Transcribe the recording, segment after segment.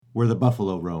Where the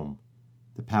Buffalo Roam,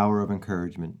 the Power of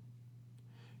Encouragement.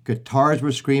 Guitars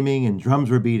were screaming and drums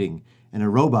were beating, and a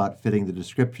robot fitting the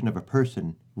description of a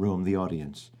person roamed the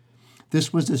audience.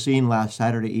 This was the scene last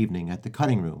Saturday evening at the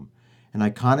Cutting Room, an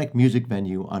iconic music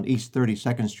venue on East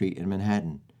 32nd Street in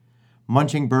Manhattan.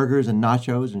 Munching burgers and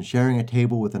nachos and sharing a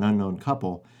table with an unknown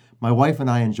couple, my wife and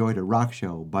I enjoyed a rock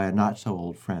show by a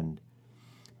not-so-old friend.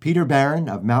 Peter Barron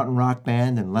of Mountain Rock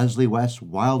Band and Leslie West's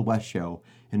Wild West Show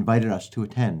invited us to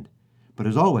attend. But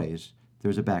as always,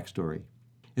 there's a backstory.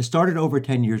 It started over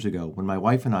 10 years ago when my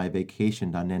wife and I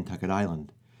vacationed on Nantucket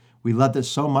Island. We loved it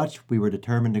so much we were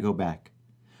determined to go back.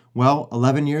 Well,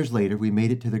 11 years later, we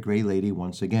made it to the Gray Lady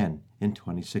once again in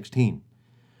 2016.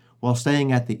 While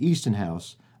staying at the Easton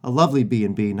House, a lovely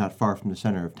B&B not far from the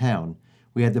center of town,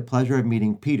 we had the pleasure of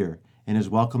meeting Peter and his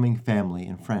welcoming family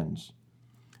and friends.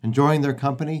 Enjoying their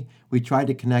company, we tried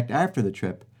to connect after the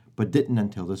trip, but didn't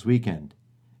until this weekend.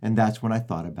 And that's when I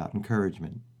thought about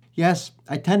encouragement. Yes,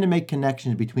 I tend to make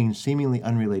connections between seemingly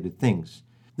unrelated things.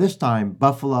 This time,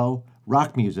 Buffalo,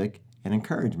 rock music, and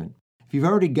encouragement. If you've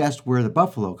already guessed where the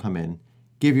Buffalo come in,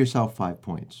 give yourself 5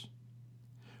 points.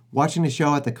 Watching the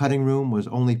show at the Cutting Room was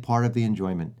only part of the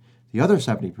enjoyment. The other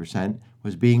 70%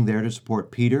 was being there to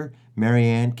support Peter,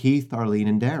 Marianne, Keith, Arlene,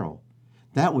 and Daryl.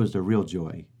 That was the real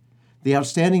joy. The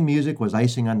outstanding music was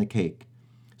icing on the cake.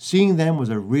 Seeing them was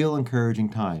a real encouraging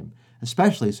time,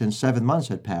 especially since 7 months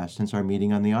had passed since our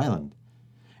meeting on the island.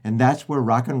 And that's where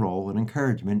rock and roll and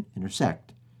encouragement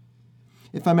intersect.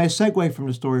 If I may segue from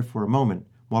the story for a moment,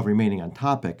 while remaining on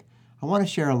topic, I want to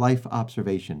share a life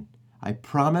observation. I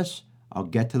promise I'll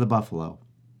get to the Buffalo.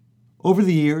 Over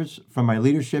the years, from my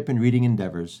leadership and reading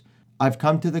endeavors, I've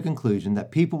come to the conclusion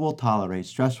that people will tolerate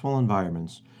stressful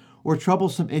environments or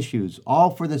troublesome issues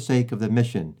all for the sake of the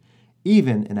mission,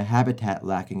 even in a habitat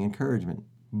lacking encouragement.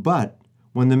 But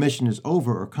when the mission is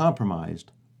over or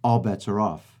compromised, all bets are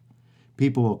off.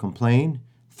 People will complain,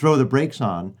 throw the brakes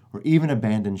on, or even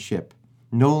abandon ship,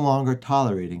 no longer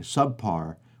tolerating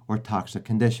subpar or toxic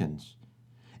conditions.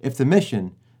 If the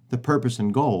mission, the purpose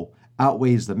and goal,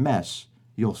 outweighs the mess,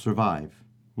 you'll survive.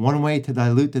 One way to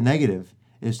dilute the negative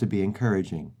is to be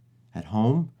encouraging. At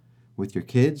home, with your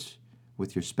kids,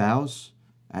 with your spouse,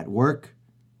 at work,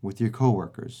 with your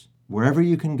coworkers. Wherever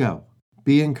you can go,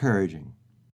 be encouraging.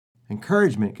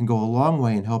 Encouragement can go a long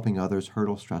way in helping others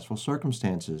hurdle stressful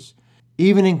circumstances.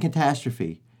 Even in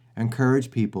catastrophe,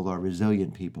 encouraged people are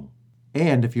resilient people.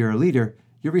 And if you're a leader,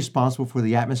 you're responsible for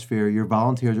the atmosphere your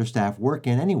volunteers or staff work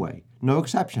in anyway. No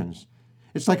exceptions.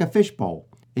 It's like a fishbowl,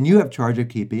 and you have charge of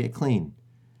keeping it clean.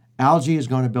 Algae is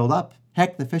going to build up.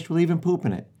 Heck, the fish will even poop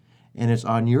in it. And it's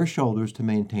on your shoulders to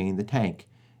maintain the tank.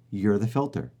 You're the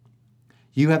filter.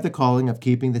 You have the calling of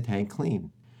keeping the tank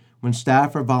clean. When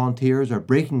staff or volunteers are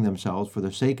breaking themselves for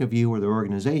the sake of you or the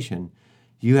organization,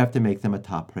 you have to make them a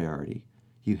top priority.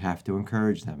 You have to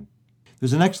encourage them.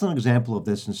 There's an excellent example of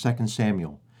this in 2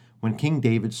 Samuel, when King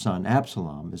David's son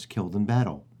Absalom is killed in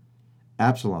battle.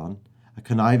 Absalom, a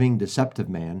conniving, deceptive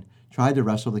man, tried to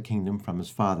wrestle the kingdom from his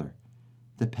father.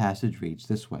 The passage reads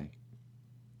this way.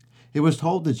 It was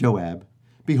told to Joab,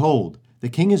 "Behold, the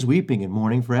king is weeping and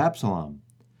mourning for Absalom."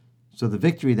 So the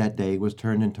victory that day was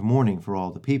turned into mourning for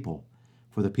all the people.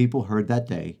 For the people heard that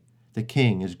day, the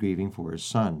king is grieving for his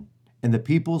son. And the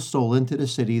people stole into the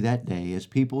city that day as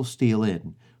people steal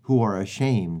in, who are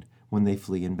ashamed when they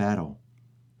flee in battle.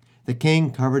 The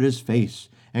king covered his face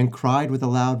and cried with a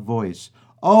loud voice,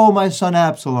 "Oh, my son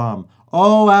Absalom!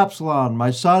 Oh, Absalom,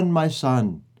 my son, my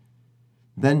son!"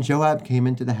 Then Joab came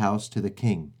into the house to the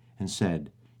king and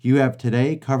said, "You have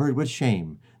today covered with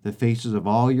shame the faces of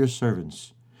all your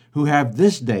servants, who have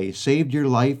this day saved your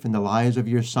life and the lives of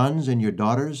your sons and your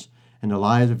daughters, and the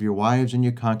lives of your wives and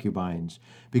your concubines,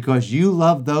 because you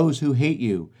love those who hate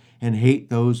you and hate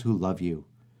those who love you.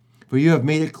 For you have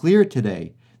made it clear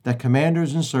today that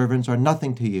commanders and servants are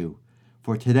nothing to you.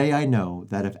 For today I know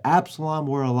that if Absalom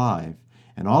were alive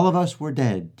and all of us were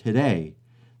dead today,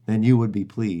 then you would be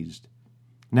pleased.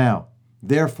 Now,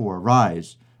 therefore,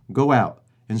 rise, go out,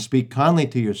 and speak kindly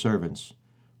to your servants.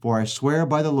 For I swear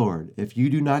by the Lord, if you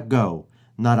do not go,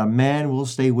 not a man will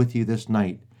stay with you this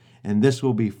night, and this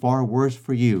will be far worse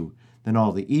for you than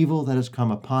all the evil that has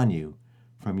come upon you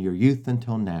from your youth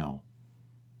until now."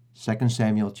 2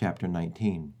 Samuel chapter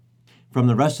 19. From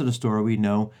the rest of the story, we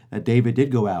know that David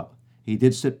did go out. He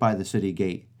did sit by the city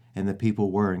gate, and the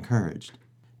people were encouraged.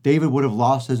 David would have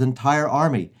lost his entire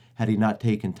army had he not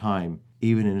taken time,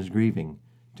 even in his grieving,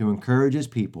 to encourage his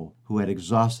people who had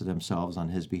exhausted themselves on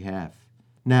his behalf.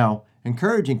 Now,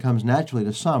 encouraging comes naturally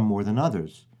to some more than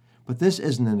others, but this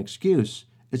isn't an excuse,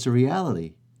 it's a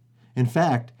reality. In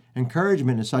fact,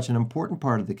 Encouragement is such an important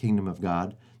part of the kingdom of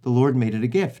God, the Lord made it a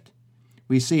gift.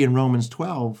 We see in Romans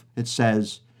 12, it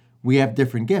says, "We have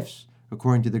different gifts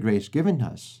according to the grace given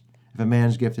us. If a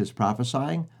man's gift is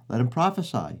prophesying, let him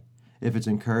prophesy. If it's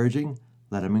encouraging,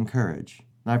 let him encourage."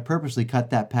 And I purposely cut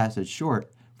that passage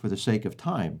short for the sake of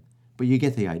time, but you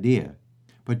get the idea.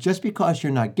 But just because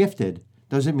you're not gifted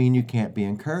doesn't mean you can't be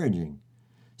encouraging.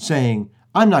 Saying,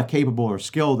 "I'm not capable or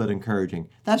skilled at encouraging,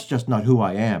 that's just not who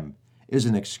I am," is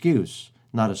an excuse,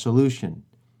 not a solution.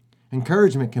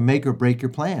 Encouragement can make or break your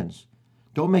plans.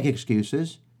 Don't make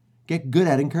excuses. Get good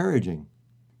at encouraging.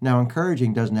 Now,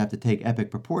 encouraging doesn't have to take epic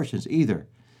proportions either.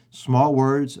 Small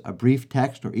words, a brief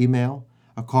text or email,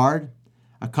 a card,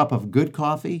 a cup of good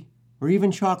coffee, or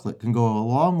even chocolate can go a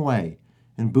long way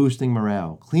in boosting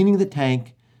morale, cleaning the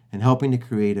tank, and helping to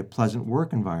create a pleasant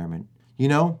work environment.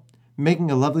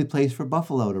 Making a lovely place for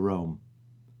Buffalo to roam.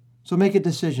 So make a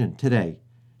decision today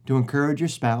to encourage your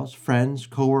spouse, friends,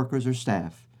 coworkers, or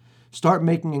staff. Start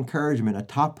making encouragement a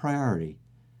top priority.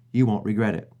 You won't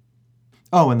regret it.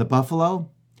 Oh, and the buffalo?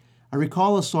 I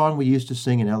recall a song we used to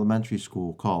sing in elementary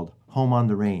school called Home on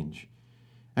the Range.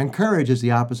 Encourage is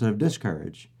the opposite of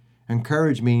discourage.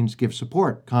 Encourage means give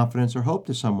support, confidence, or hope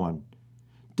to someone.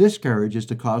 Discourage is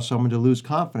to cause someone to lose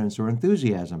confidence or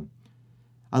enthusiasm.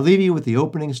 I'll leave you with the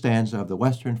opening stanza of the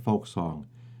Western folk song.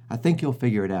 I think you'll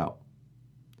figure it out.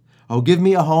 "Oh, give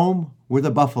me a home where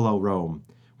the buffalo roam,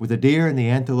 where the deer and the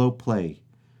antelope play,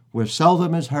 where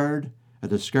seldom is heard a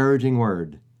discouraging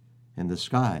word, and the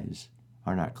skies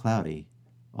are not cloudy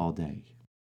all day."